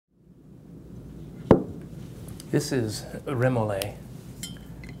This is Remole,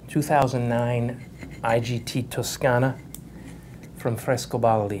 2009 IGT Toscana from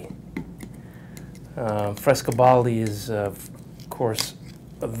Frescobaldi. Frescobaldi is, of course,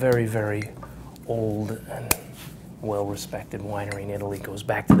 a very, very old and well-respected winery in Italy. It goes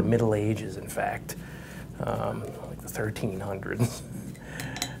back to the Middle Ages, in fact, like the 1300s.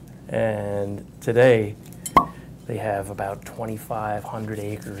 And today, they have about 2,500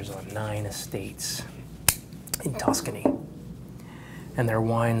 acres on 9 estates in Tuscany, and their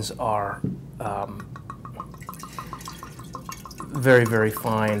wines are very, very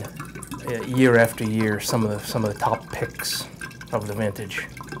fine. Year after year, some of the top picks of the vintage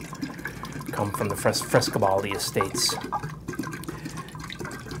come from the Frescobaldi estates.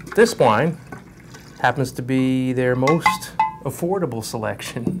 This wine happens to be their most affordable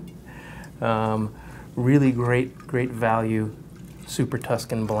selection. Really great value, super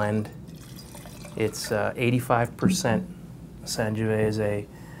Tuscan blend. It's 85% Sangiovese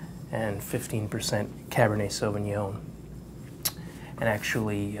and 15% Cabernet Sauvignon. And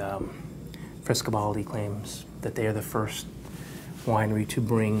actually, Frescobaldi claims that they are the first winery to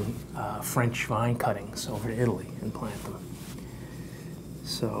bring French vine cuttings over to Italy and plant them.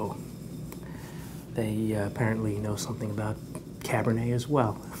 So they apparently know something about Cabernet as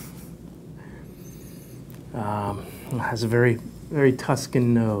well. It has a very, very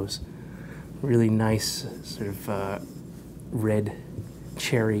Tuscan nose. Really nice sort of red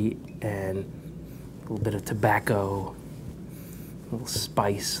cherry and a little bit of tobacco, a little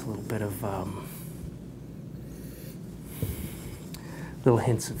spice, a little bit of little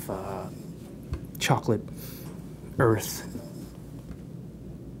hints of chocolate earth.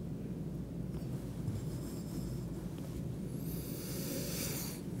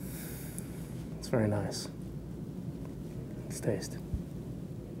 It's very nice. Let's taste.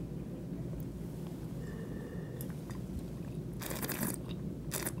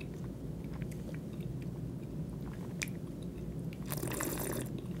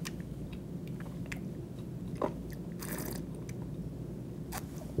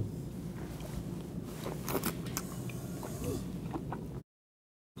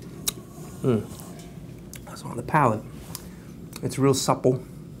 So on the palate, it's real supple,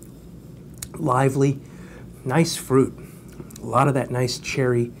 lively, nice fruit. A lot of that nice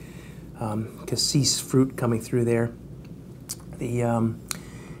cherry, cassis fruit coming through there.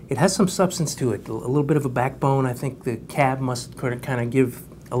 It has some substance to it, a little bit of a backbone. I think the cab must kind of give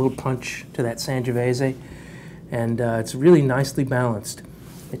a little punch to that Sangiovese, and it's really nicely balanced.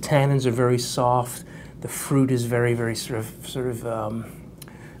 The tannins are very soft. The fruit is very, very sort of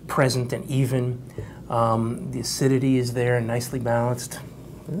present and even. The acidity is there and nicely balanced.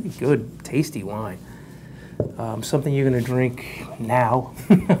 Really good, tasty wine. Something you're going to drink now.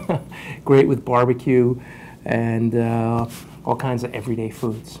 Great with barbecue and all kinds of everyday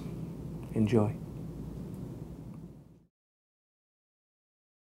foods. Enjoy.